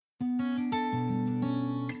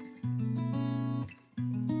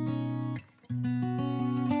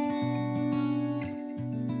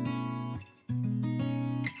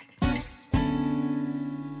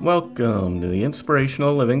Welcome to the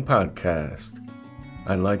Inspirational Living Podcast.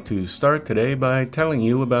 I'd like to start today by telling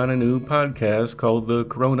you about a new podcast called the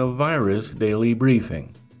Coronavirus Daily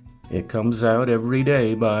Briefing. It comes out every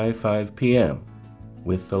day by 5 p.m.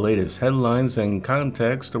 with the latest headlines and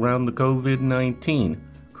context around the COVID-19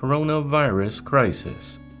 coronavirus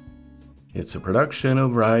crisis. It's a production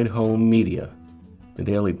of Ride Home Media, the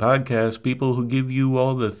daily podcast people who give you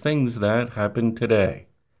all the things that happened today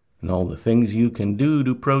and all the things you can do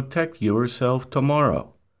to protect yourself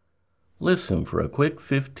tomorrow. Listen for a quick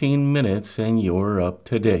 15 minutes and you're up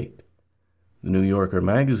to date. The New Yorker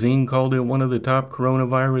magazine called it one of the top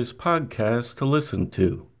coronavirus podcasts to listen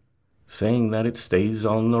to, saying that it stays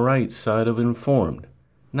on the right side of informed,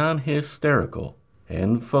 non-hysterical,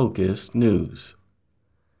 and focused news.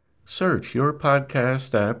 Search your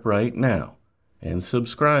podcast app right now and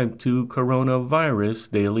subscribe to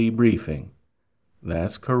Coronavirus Daily Briefing.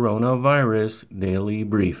 That's Coronavirus Daily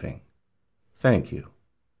Briefing. Thank you.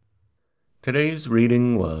 Today's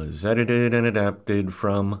reading was edited and adapted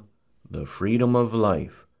from The Freedom of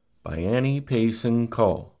Life by Annie Payson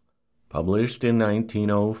Call, published in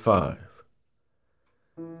 1905.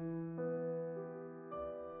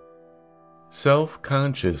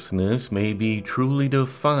 Self-consciousness may be truly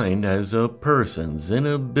defined as a person's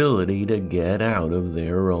inability to get out of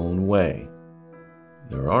their own way.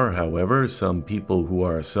 There are, however, some people who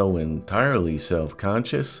are so entirely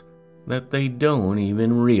self-conscious that they don't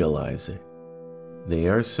even realize it. They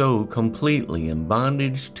are so completely in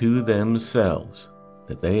bondage to themselves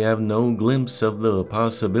that they have no glimpse of the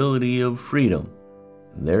possibility of freedom,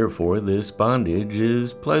 and therefore this bondage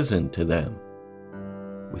is pleasant to them.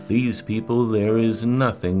 With these people there is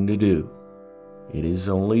nothing to do. It is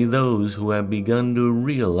only those who have begun to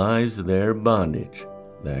realize their bondage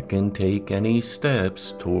that can take any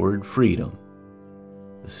steps toward freedom.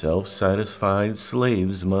 The self-satisfied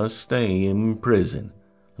slaves must stay in prison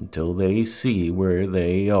until they see where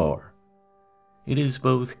they are. It is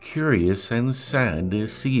both curious and sad to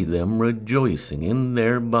see them rejoicing in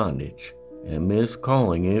their bondage and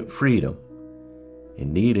miscalling it freedom.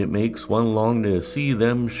 Indeed, it makes one long to see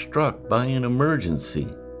them struck by an emergency,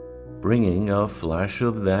 bringing a flash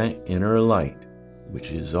of that inner light,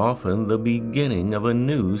 which is often the beginning of a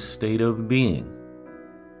new state of being.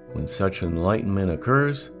 When such enlightenment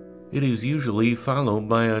occurs, it is usually followed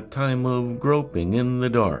by a time of groping in the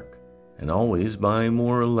dark, and always by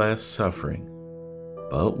more or less suffering.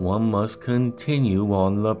 But one must continue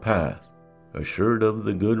on the path, assured of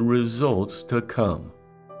the good results to come.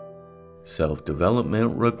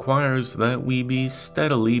 Self-development requires that we be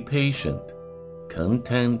steadily patient,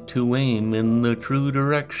 content to aim in the true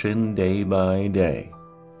direction day by day,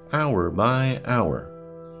 hour by hour,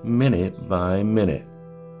 minute by minute.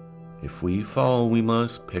 If we fall, we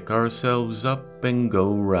must pick ourselves up and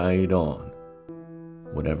go right on.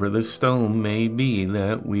 Whatever the stone may be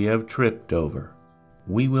that we have tripped over,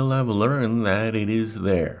 we will have learned that it is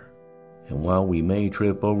there. And while we may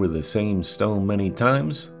trip over the same stone many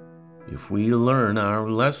times, if we learn our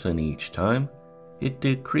lesson each time, it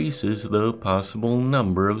decreases the possible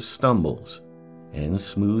number of stumbles and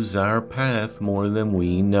smooths our path more than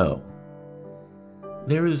we know.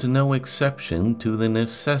 There is no exception to the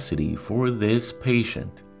necessity for this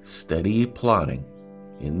patient, steady plodding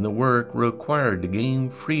in the work required to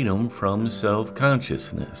gain freedom from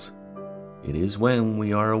self-consciousness. It is when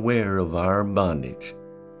we are aware of our bondage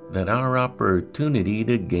that our opportunity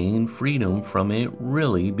to gain freedom from it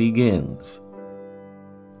really begins.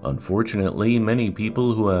 Unfortunately, many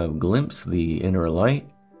people who have glimpsed the inner light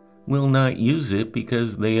will not use it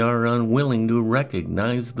because they are unwilling to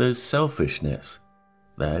recognize the selfishness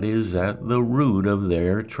that is at the root of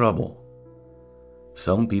their trouble.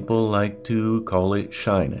 Some people like to call it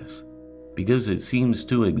shyness, because it seems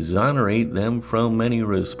to exonerate them from any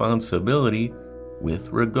responsibility with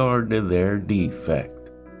regard to their defect.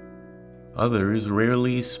 Others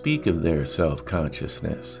rarely speak of their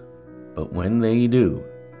self-consciousness, but when they do,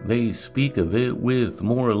 they speak of it with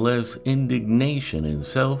more or less indignation and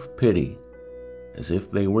self-pity, as if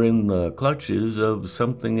they were in the clutches of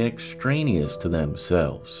something extraneous to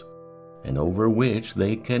themselves, and over which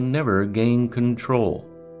they can never gain control.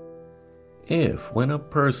 If, when a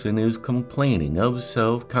person is complaining of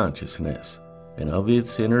self-consciousness and of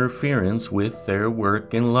its interference with their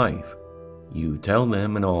work in life, you tell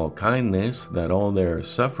them in all kindness that all their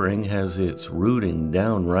suffering has its root in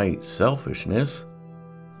downright selfishness,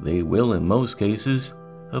 they will in most cases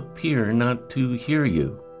appear not to hear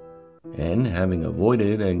you, and having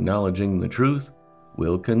avoided acknowledging the truth,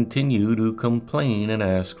 will continue to complain and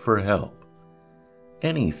ask for help.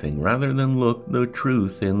 anything rather than look the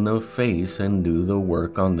truth in the face and do the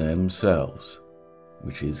work on themselves,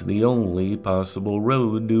 which is the only possible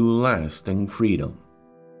road to lasting freedom.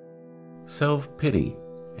 Self-pity,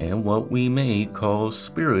 and what we may call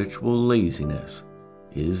spiritual laziness,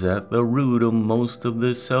 is at the root of most of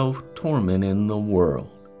the self-torment in the world.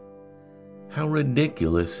 How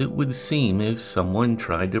ridiculous it would seem if someone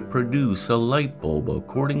tried to produce a light bulb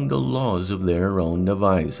according to laws of their own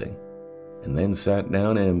devising, and then sat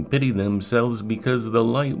down and pitied themselves because the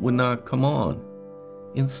light would not come on,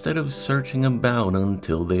 instead of searching about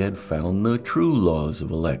until they had found the true laws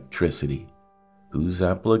of electricity, whose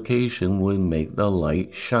application would make the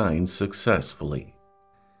light shine successfully.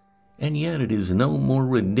 And yet it is no more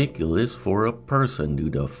ridiculous for a person to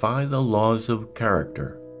defy the laws of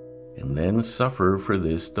character, and then suffer for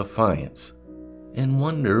this defiance, and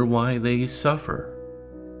wonder why they suffer.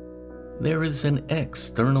 There is an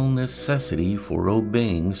external necessity for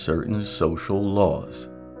obeying certain social laws,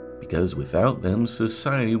 because without them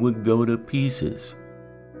society would go to pieces.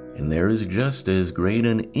 And there is just as great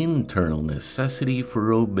an internal necessity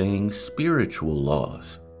for obeying spiritual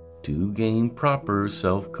laws to gain proper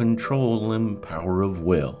self-control and power of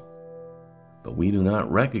will. But we do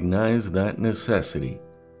not recognize that necessity,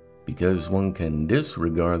 because one can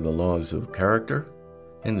disregard the laws of character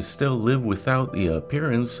and still live without the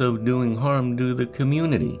appearance of doing harm to the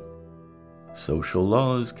community. Social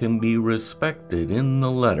laws can be respected in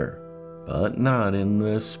the letter, but not in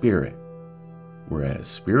the spirit, whereas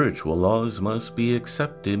spiritual laws must be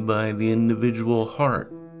accepted by the individual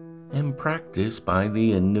heart and practiced by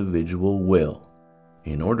the individual will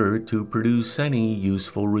in order to produce any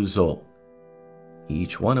useful result.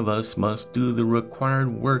 Each one of us must do the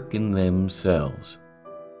required work in themselves.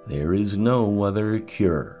 There is no other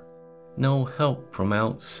cure, no help from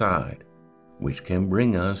outside, which can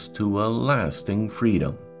bring us to a lasting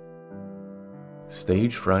freedom.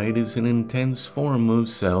 Stage fright is an intense form of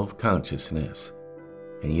self-consciousness,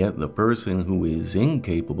 and yet the person who is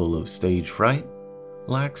incapable of stage fright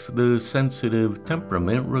lacks the sensitive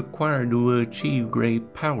temperament required to achieve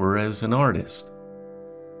great power as an artist.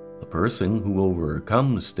 The person who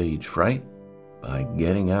overcomes stage fright by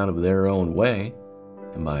getting out of their own way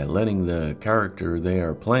and by letting the character they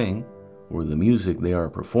are playing or the music they are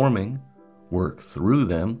performing work through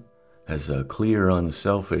them as a clear,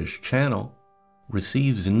 unselfish channel,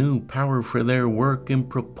 receives new power for their work in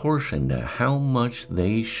proportion to how much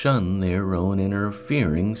they shun their own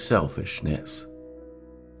interfering selfishness.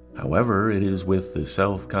 However, it is with the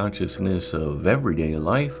self-consciousness of everyday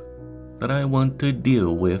life that I want to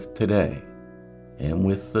deal with today, and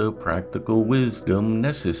with the practical wisdom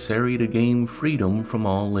necessary to gain freedom from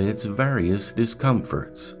all its various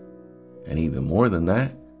discomforts, and even more than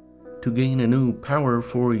that, to gain a new power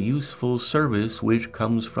for useful service which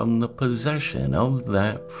comes from the possession of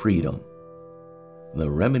that freedom. The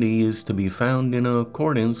remedy is to be found in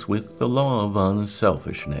accordance with the law of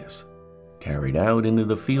unselfishness, carried out into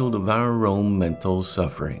the field of our own mental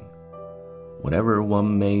suffering. Whatever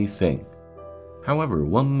one may think, however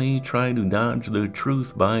one may try to dodge the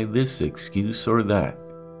truth by this excuse or that,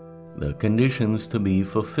 the conditions to be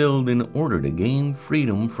fulfilled in order to gain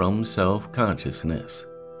freedom from self-consciousness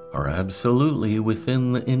are absolutely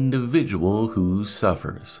within the individual who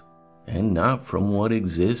suffers, and not from what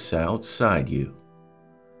exists outside you.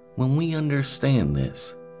 When we understand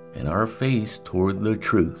this and are faced toward the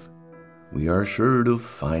truth, we are sure to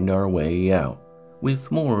find our way out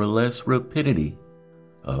with more or less rapidity,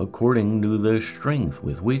 according to the strength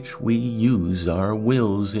with which we use our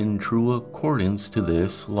wills in true accordance to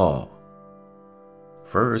this law.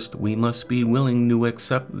 First, we must be willing to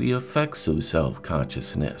accept the effects of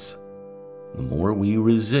self-consciousness. The more we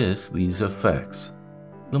resist these effects,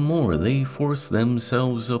 the more they force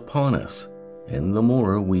themselves upon us, and the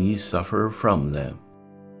more we suffer from them.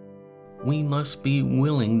 We must be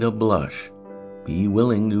willing to blush, be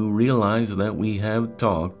willing to realize that we have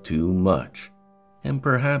talked too much, and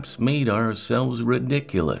perhaps made ourselves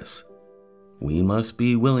ridiculous. We must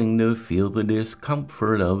be willing to feel the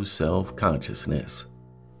discomfort of self-consciousness,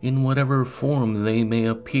 in whatever form they may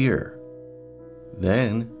appear.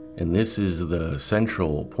 Then, and this is the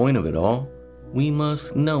central point of it all, we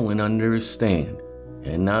must know and understand,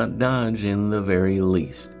 and not dodge in the very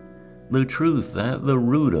least, the truth that the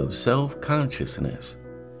root of self-consciousness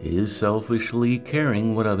is selfishly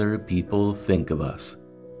caring what other people think of us,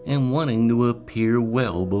 and wanting to appear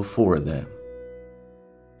well before them.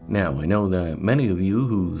 Now, I know that many of you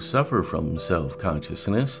who suffer from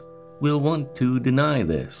self-consciousness will want to deny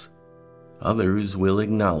this. Others will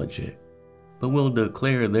acknowledge it, but will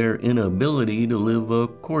declare their inability to live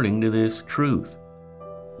according to this truth,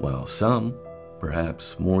 while some,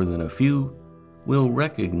 perhaps more than a few, will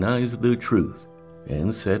recognize the truth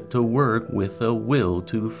and set to work with a will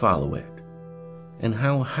to follow it. And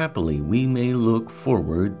how happily we may look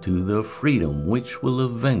forward to the freedom which will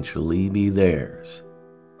eventually be theirs.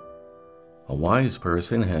 A wise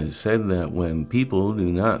person has said that when people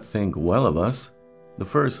do not think well of us, the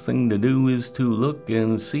first thing to do is to look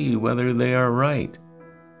and see whether they are right.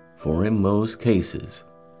 For in most cases,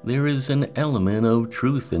 there is an element of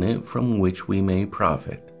truth in it from which we may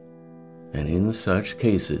profit. And in such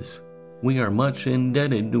cases, we are much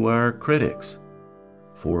indebted to our critics,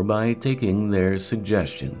 for by taking their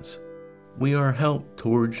suggestions, we are helped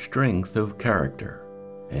toward strength of character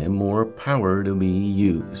and more power to be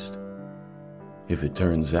used. If it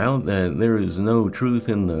turns out that there is no truth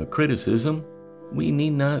in the criticism, we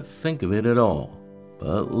need not think of it at all,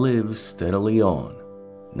 but live steadily on,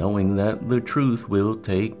 knowing that the truth will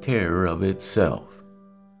take care of itself.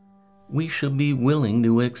 We should be willing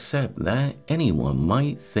to accept that anyone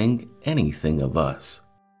might think anything of us,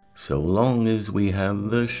 so long as we have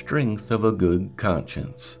the strength of a good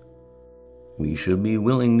conscience. We should be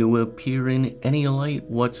willing to appear in any light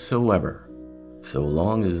whatsoever, so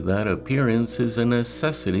long as that appearance is a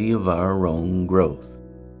necessity of our own growth.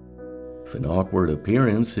 If an awkward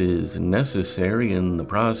appearance is necessary in the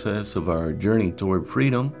process of our journey toward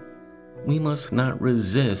freedom, we must not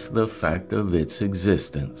resist the fact of its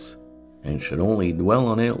existence, and should only dwell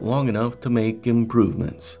on it long enough to make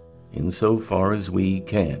improvements, insofar as we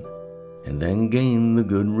can, and then gain the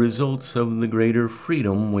good results of the greater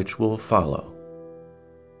freedom which will follow.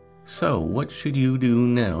 So, what should you do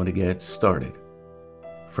now to get started?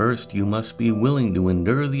 First, you must be willing to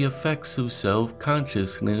endure the effects of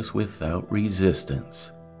self-consciousness without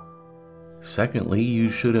resistance. Secondly, you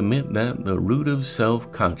should admit that the root of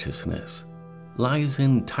self-consciousness lies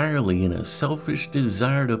entirely in a selfish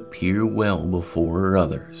desire to appear well before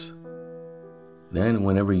others. Then,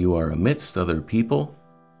 whenever you are amidst other people,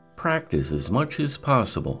 practice as much as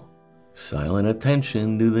possible silent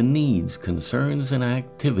attention to the needs, concerns, and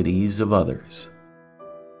activities of others.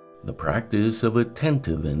 The practice of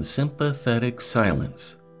attentive and sympathetic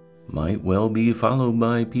silence might well be followed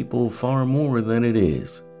by people far more than it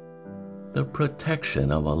is. The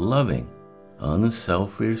protection of a loving,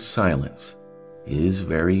 unselfish silence is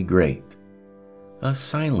very great. A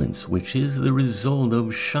silence which is the result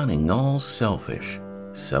of shunning all selfish,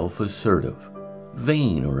 self-assertive,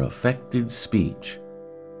 vain or affected speech.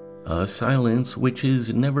 A silence which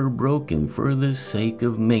is never broken for the sake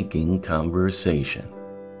of making conversation,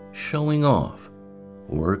 showing off,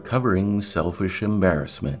 or covering selfish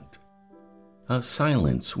embarrassment. A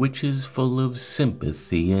silence which is full of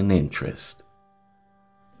sympathy and interest.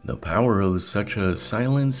 The power of such a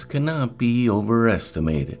silence cannot be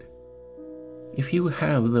overestimated. If you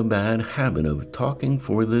have the bad habit of talking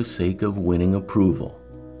for the sake of winning approval,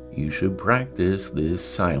 you should practice this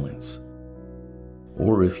silence.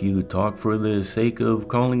 Or if you talk for the sake of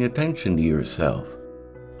calling attention to yourself,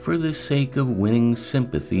 for the sake of winning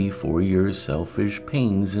sympathy for your selfish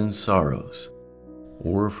pains and sorrows,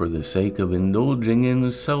 or for the sake of indulging in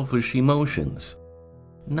selfish emotions,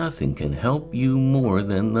 nothing can help you more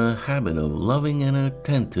than the habit of loving and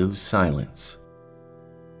attentive silence.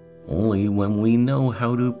 Only when we know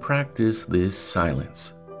how to practice this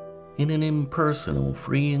silence in an impersonal,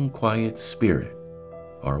 free and quiet spirit,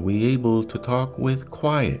 are we able to talk with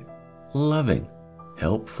quiet, loving,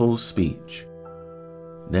 helpful speech.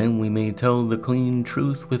 Then we may tell the clean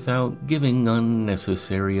truth without giving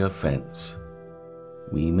unnecessary offense.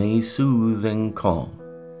 We may soothe and calm,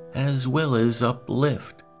 as well as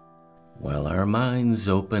uplift, while our minds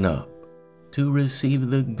open up to receive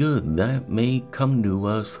the good that may come to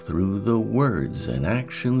us through the words and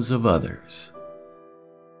actions of others.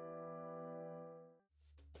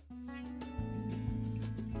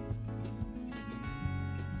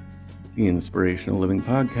 The Inspirational Living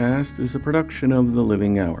Podcast is a production of The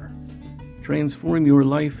Living Hour. Transform your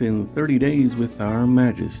life in 30 days with our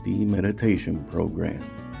Majesty Meditation Program.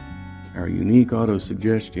 Our unique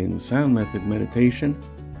auto-suggestion sound method meditation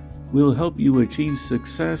will help you achieve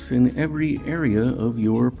success in every area of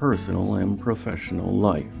your personal and professional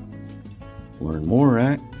life. Learn more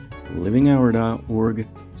at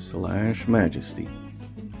livinghour.org/majesty.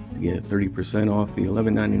 To get 30% off the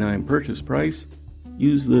 $11.99 purchase price,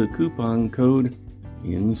 use the coupon code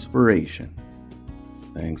INSPIRATION.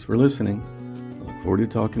 Thanks for listening. I look forward to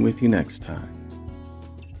talking with you next time.